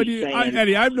I have no idea, saying,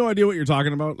 Eddie. I have no idea what you're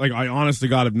talking about. Like, I honest to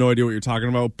God have no idea what you're talking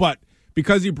about. But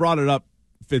because you brought it up,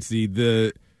 Fitzy,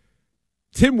 the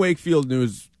Tim Wakefield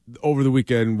news over the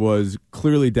weekend was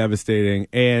clearly devastating,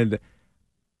 and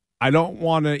I don't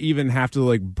want to even have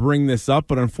to bring this up,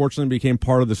 but unfortunately became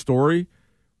part of the story.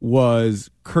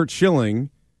 Was Curt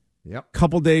Schilling,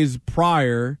 couple days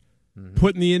prior,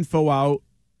 putting the info out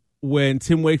when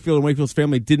Tim Wakefield and Wakefield's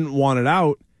family didn't want it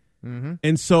out. Mm-hmm.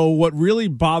 And so what really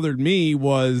bothered me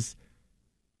was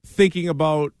thinking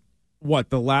about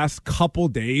the last couple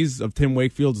days of Tim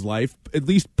Wakefield's life. At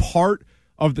least part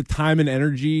of the time and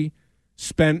energy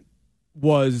spent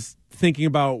was thinking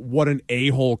about what an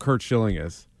a-hole Curt Schilling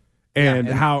is. And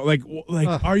how,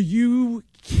 are you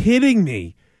kidding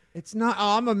me? It's not.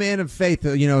 I'm a man of faith,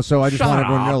 so I just want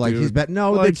everyone to know, he's bet.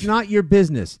 No, it's not your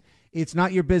business. It's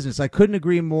not your business. I couldn't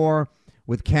agree more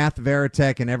with Kath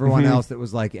Veritek and everyone else that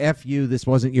was like, F you, this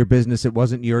wasn't your business. It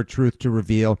wasn't your truth to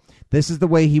reveal. This is the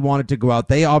way he wanted to go out.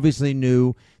 They obviously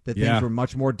knew that things were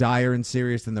much more dire and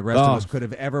serious than the rest of us could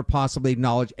have ever possibly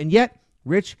acknowledged. And yet,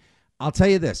 Rich, I'll tell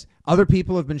you this. Other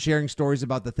people have been sharing stories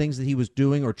about the things that he was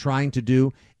doing or trying to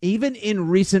do, even in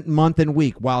recent month and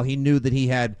week, while he knew that he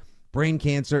had brain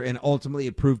cancer and ultimately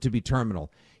it proved to be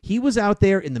terminal. He was out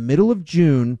there in the middle of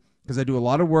June, because I do a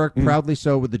lot of work, proudly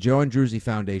so, with the Joe Andruzzi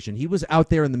Foundation. He was out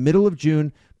there in the middle of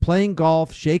June playing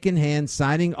golf, shaking hands,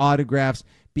 signing autographs,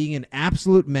 being an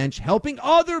absolute mensch, helping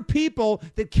other people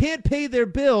that can't pay their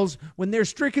bills when they're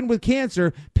stricken with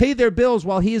cancer pay their bills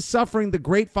while he is suffering the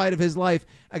great fight of his life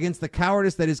against the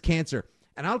cowardice that is cancer.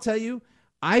 And I'll tell you,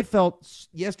 I felt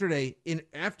yesterday,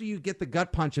 after you get the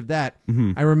gut punch of that,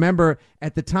 I remember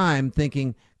at the time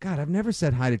thinking, God, I've never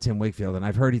said hi to Tim Wakefield, and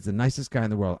I've heard he's the nicest guy in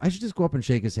the world. I should just go up and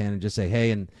shake his hand and just say, hey,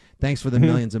 and thanks for the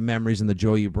millions of memories and the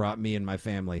joy you brought me and my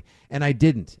family. And I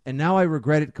didn't. And now I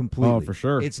regret it completely. Oh, for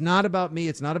sure. It's not about me.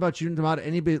 It's not about you. It's about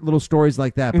any little stories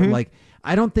like that. But,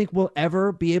 I don't think we'll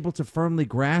ever be able to firmly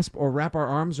grasp or wrap our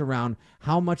arms around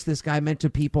how much this guy meant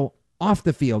to people off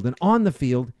the field. And on the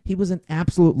field, he was an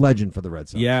absolute legend for the Red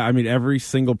Sox. Yeah, I mean, every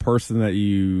single person that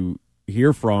you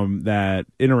hear from that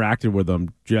interacted with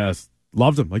him just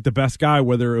loved him, like the best guy,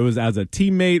 whether it was as a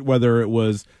teammate, whether it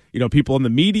was, people in the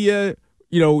media,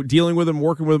 dealing with him,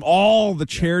 working with him, all the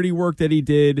charity work that he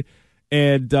did.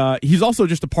 And he's also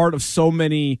just a part of so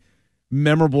many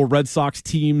memorable Red Sox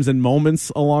teams and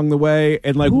moments along the way.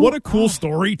 And, what a cool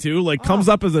story, too. Comes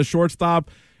up as a shortstop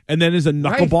and then is a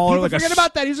knuckleballer. Forget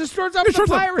about that. He's a shortstop for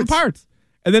the Pirates.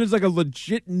 And then is a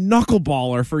legit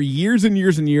knuckleballer for years and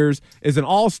years and years. Is an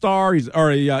all-star. He's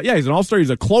an all-star.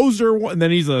 He's a closer, and then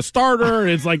he's a starter.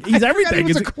 And it's he's everything.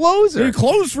 He's a closer. He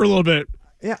closed for a little bit.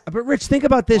 Yeah, but Rich, think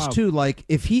about this too.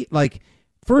 If he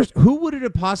first, who would it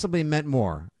have possibly meant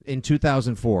more in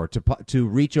 2004 to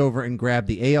reach over and grab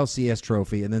the ALCS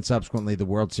trophy and then subsequently the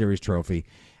World Series trophy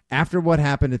after what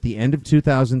happened at the end of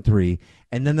 2003,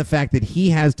 and then the fact that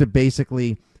he has to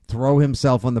basically throw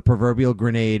himself on the proverbial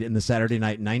grenade in the Saturday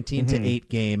night 19-8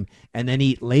 game, and then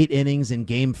eat late innings in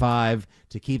Game 5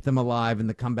 to keep them alive in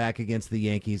the comeback against the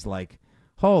Yankees.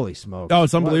 Holy smokes! Oh,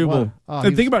 it's unbelievable.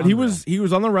 And think about it, he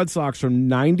was on the Red Sox from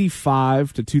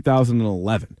 95 to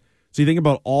 2011. So you think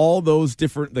about all those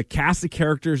the cast of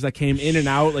characters that came in and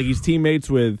out. He's teammates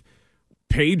with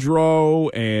Pedro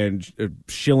and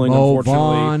Schilling,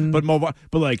 unfortunately, but Nomar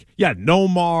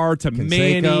to Canseco,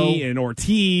 Manny and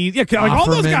Ortiz, all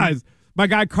those guys. My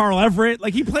guy Carl Everett,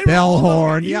 he played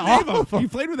Bellhorn, he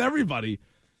played with everybody.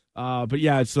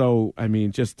 So I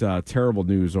mean, just terrible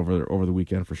news over the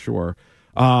weekend for sure.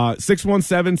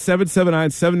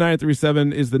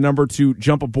 617-779-7937 is the number to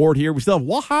jump aboard here. We still have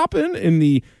what happened in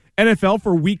the NFL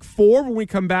for Week 4 when we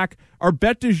come back. Our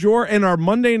bet du jour and our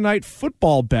Monday Night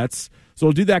Football bets. So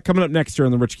we'll do that coming up next here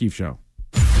on The Rich Keefe Show.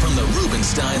 From the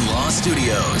Rubenstein Law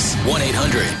Studios,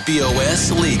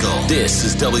 1-800-BOS-LEGAL. This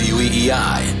is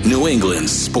WEEI, New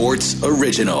England's sports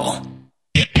original.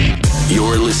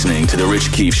 You're listening to The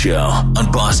Rich Keefe Show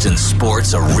on Boston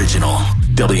Sports Original,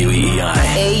 WEEI.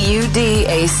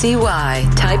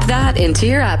 AUDACY. Type that into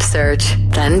your app search,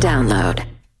 then download.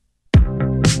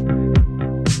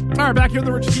 All right, back here on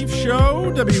The Rich Keefe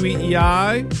Show,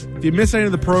 WEEI. If you miss any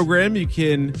of the program, you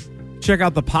can Check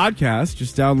out the podcast.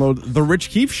 Just download The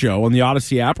Rich Keefe Show on the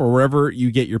Odyssey app or wherever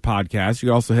you get your podcasts. You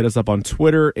can also hit us up on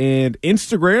Twitter and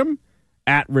Instagram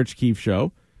at Rich Keefe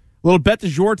Show. A little bet du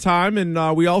jour time,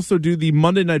 and we also do the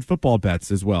Monday Night Football bets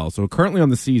as well. So currently on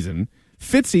the season,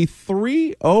 Fitzy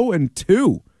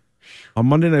 3-0-2 on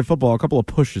Monday Night Football. A couple of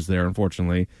pushes there,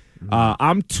 unfortunately.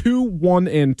 I'm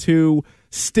 2-1-2.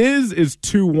 Stiz is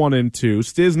 2-1-2.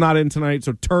 Stiz not in tonight,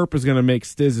 so Terp is going to make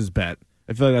Stiz's bet.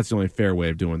 I feel like that's the only fair way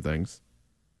of doing things,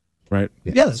 right?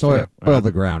 Yeah, that's oil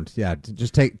the ground. Yeah,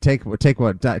 just take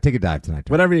a dive tonight.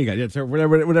 Whatever you got, yeah, so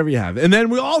whatever you have, and then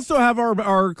we also have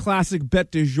our classic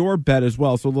bet du jour bet as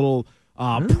well. So a little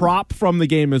prop from the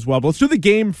game as well. But let's do the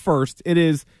game first. It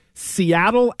is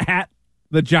Seattle at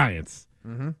the Giants.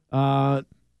 Not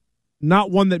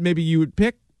one that maybe you would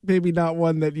pick, maybe not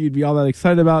one that you'd be all that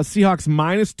excited about. Seahawks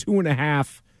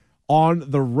 -2.5 on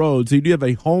the road. So you do have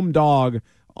a home dog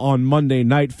on Monday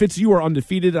night. Fitz, you are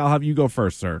undefeated. I'll have you go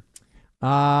first, sir.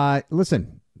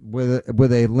 Listen,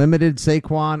 with a limited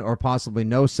Saquon or possibly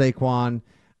no Saquon,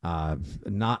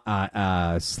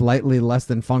 not slightly less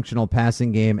than functional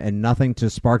passing game, and nothing to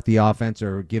spark the offense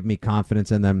or give me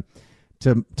confidence in them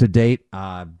to date,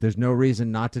 there's no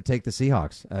reason not to take the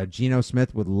Seahawks. Geno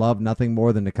Smith would love nothing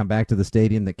more than to come back to the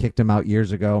stadium that kicked him out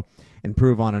years ago and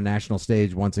prove on a national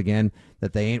stage once again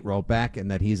that they ain't rolled back and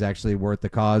that he's actually worth the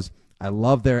cause. I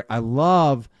love the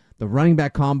running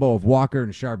back combo of Walker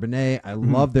and Charbonnet. I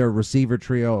love their receiver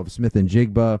trio of Smith and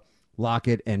Jigba,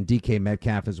 Lockett, and DK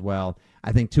Metcalf as well.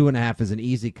 I think 2.5 is an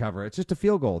easy cover. It's just a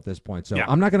field goal at this point. So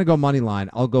I'm not going to go money line.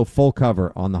 I'll go full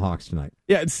cover on the Hawks tonight.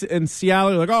 Yeah, and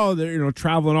Seattle, like, they're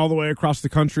traveling all the way across the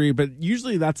country, but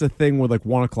usually that's a thing with like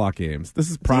 1 o'clock games. This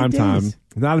is prime time.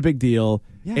 Not a big deal.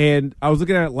 Yeah. And I was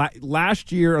looking at it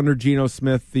last year under Geno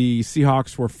Smith, the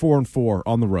Seahawks were 4-4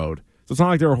 on the road. So it's not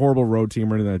like they're a horrible road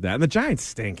team or anything like that. And the Giants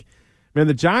stink. Man,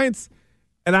 the Giants,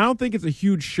 and I don't think it's a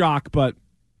huge shock, but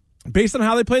based on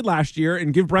how they played last year,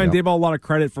 and give Brian Daboll a lot of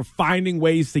credit for finding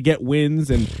ways to get wins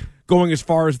and going as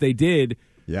far as they did.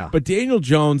 Yeah. But Daniel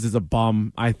Jones is a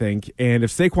bum, I think. And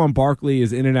if Saquon Barkley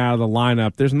is in and out of the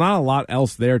lineup, there's not a lot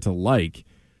else there to like.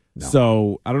 No.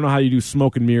 So I don't know how you do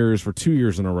smoke and mirrors for 2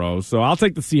 years in a row. So I'll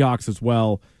take the Seahawks as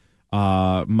well,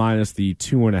 minus the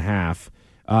 2.5.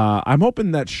 I'm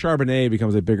hoping that Charbonnet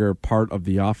becomes a bigger part of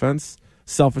the offense,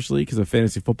 selfishly, because of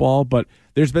fantasy football. But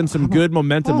there's been some good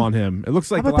momentum on him. It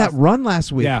looks like how about that run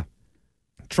last week? Yeah.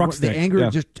 Truck stick. The anger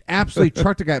just absolutely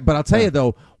trucked a guy. But I'll tell you,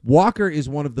 though, Walker is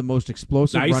one of the most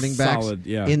explosive running backs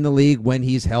in the league when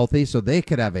he's healthy. So they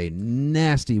could have a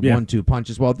nasty 1-2 punch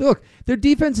as well. Look, their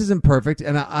defense isn't perfect,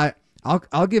 and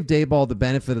I'll give Daboll the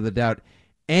benefit of the doubt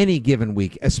any given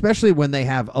week, especially when they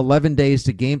have 11 days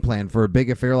to game plan for a big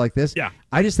affair like this. Yeah.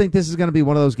 I just think this is going to be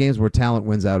one of those games where talent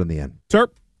wins out in the end. Terp.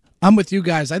 I'm with you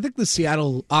guys. I think the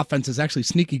Seattle offense is actually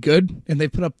sneaky good, and they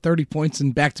put up 30 points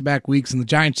in back-to-back weeks, and the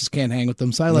Giants just can't hang with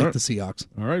them, so I like the Seahawks.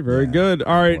 All right, very good.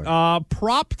 All right,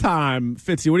 prop time.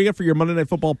 Fitzy, what do you got for your Monday Night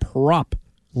Football prop?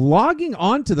 Logging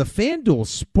on to the FanDuel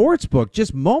Sportsbook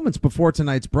just moments before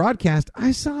tonight's broadcast,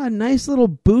 I saw a nice little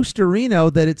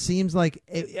boosterino that it seems like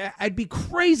I'd be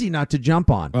crazy not to jump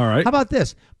on. All right. How about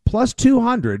this? Plus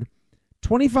 200,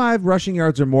 25 rushing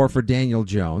yards or more for Daniel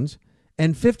Jones,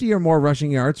 and 50 or more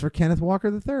rushing yards for Kenneth Walker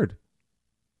III.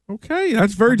 Okay,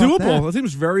 that's very doable. That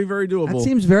seems very, very doable. That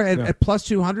seems at plus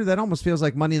 200, that almost feels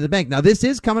like money in the bank. Now, this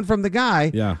is coming from the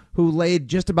guy who laid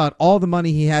just about all the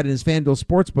money he had in his FanDuel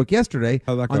Sportsbook yesterday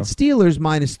on Steelers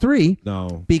 -3.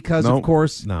 No. Because, of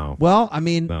course, well, I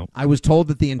mean, No. I was told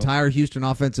that the entire Houston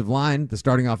offensive line, the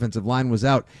starting offensive line, was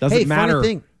out. Doesn't matter. Funny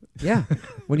thing. Yeah.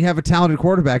 When you have a talented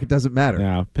quarterback, it doesn't matter.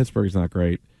 Yeah, Pittsburgh's not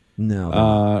great.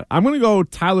 No. I'm going to go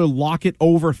Tyler Lockett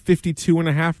over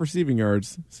 52.5 receiving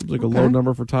yards. Seems like a low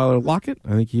number for Tyler Lockett.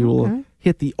 I think he will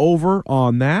hit the over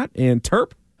on that. And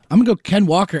Terp? I'm going to go Ken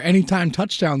Walker anytime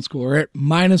touchdown scorer at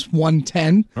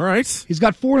 -110. All right. He's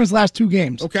got 4 in his last 2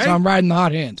 games. Okay. So I'm riding the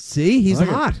hot hand. See, he's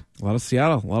hot. A lot of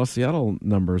Seattle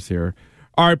numbers here.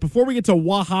 All right, before we get to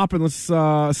Wahop, and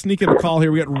let's sneak in a call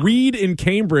here. We got Reed in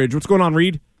Cambridge. What's going on,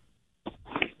 Reed?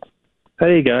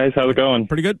 Hey, guys. How's it going?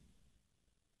 Pretty good.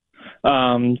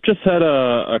 Just had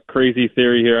a crazy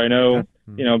theory here. I know,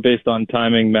 based on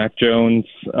timing, Mac Jones,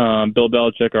 Bill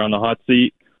Belichick are on the hot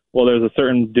seat. Well, there's a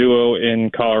certain duo in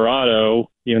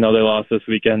Colorado, even though they lost this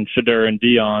weekend, Shedeur and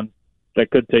Dion, that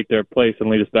could take their place and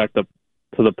lead us back to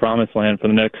the promised land for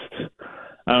the next,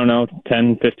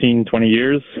 10, 15, 20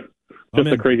 years. Just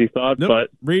a crazy thought. Nope. But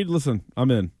Reed, listen,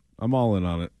 I'm in. I'm all in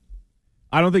on it.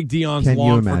 I don't think Dion's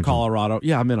long for Colorado.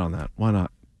 Yeah, I'm in on that. Why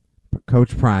not?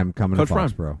 Coach Prime coming to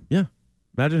Foxborough. Yeah.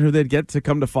 Imagine who they'd get to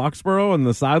come to Foxborough and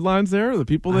the sidelines there, the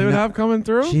people they would have coming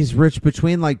through. She's rich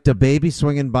between like the baby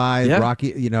swinging by,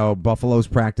 Rocky, Buffalo's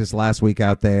practice last week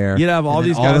out there. You'd have all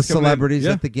these guys, all the celebrities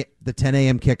at the 10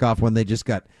 a.m. kickoff when they just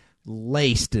got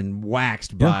laced and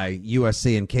waxed by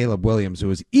USC and Caleb Williams, who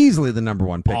was easily the number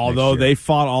one pick. Although they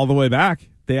fought all the way back.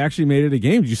 They actually made it a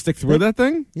game. Did you stick through that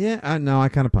thing? Yeah, no, I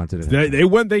kind of punted it.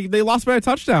 They lost by a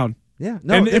touchtown. Yeah,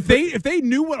 no. And if they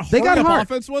knew what hard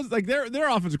offense was, like their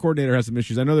offensive coordinator has some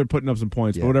issues. I know they're putting up some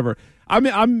points, but whatever.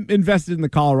 I'm invested in the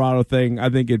Colorado thing.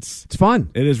 I think it's fun.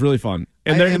 It is really fun,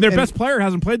 and their best player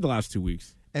hasn't played the last 2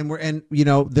 weeks. And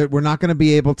we're not going to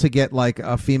be able to get like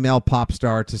a female pop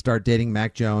star to start dating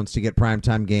Mac Jones to get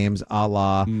primetime games, a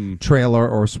la Trailer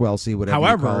or Swelsey, whatever.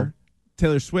 However,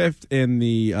 Taylor Swift and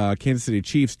the Kansas City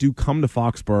Chiefs do come to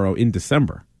Foxborough in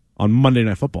December on Monday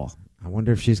Night Football. I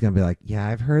wonder if she's going to be like, yeah,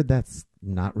 I've heard that's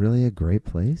not really a great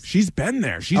place. She's been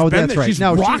there. She's been there. Right. She's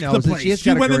rocked the place.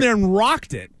 She went in there and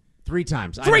rocked it. 3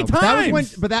 times. 3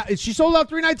 times. But she sold out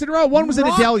 3 nights in a row. One was in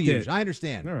a deluge. I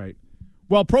understand. All right.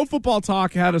 Well, Pro Football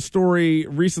Talk had a story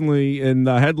recently, and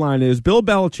the headline is Bill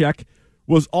Belichick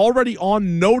was already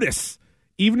on notice.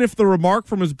 Even if the remark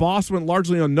from his boss went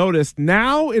largely unnoticed,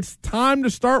 now it's time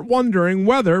to start wondering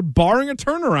whether, barring a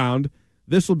turnaround,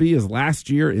 this will be his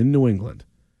last year in New England.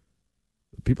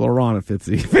 People are on it,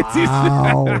 Fitzy.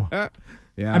 Wow.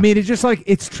 Yeah. I mean, it's just like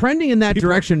it's trending in that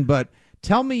direction, but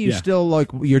tell me you still like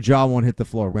your jaw won't hit the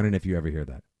floor when and if you ever hear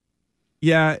that.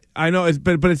 Yeah, I know, it's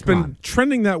been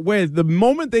trending that way. The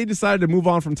moment they decided to move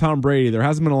on from Tom Brady, there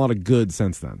hasn't been a lot of good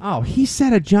since then. Oh, he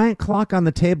set a giant clock on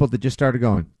the table that just started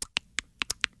going.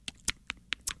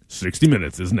 60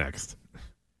 minutes is next.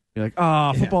 You're like,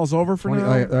 football's over for 20,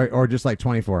 now? or just like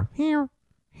 24. Yeah,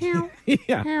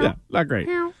 not great.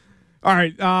 All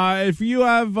right, if you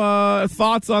have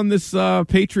thoughts on this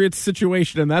Patriots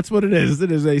situation, and that's what it is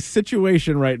a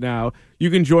situation right now, you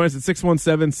can join us at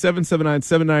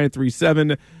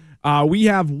 617-779-7937. We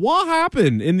have what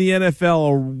happened in the NFL,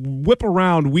 a whip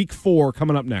around week 4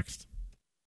 coming up next.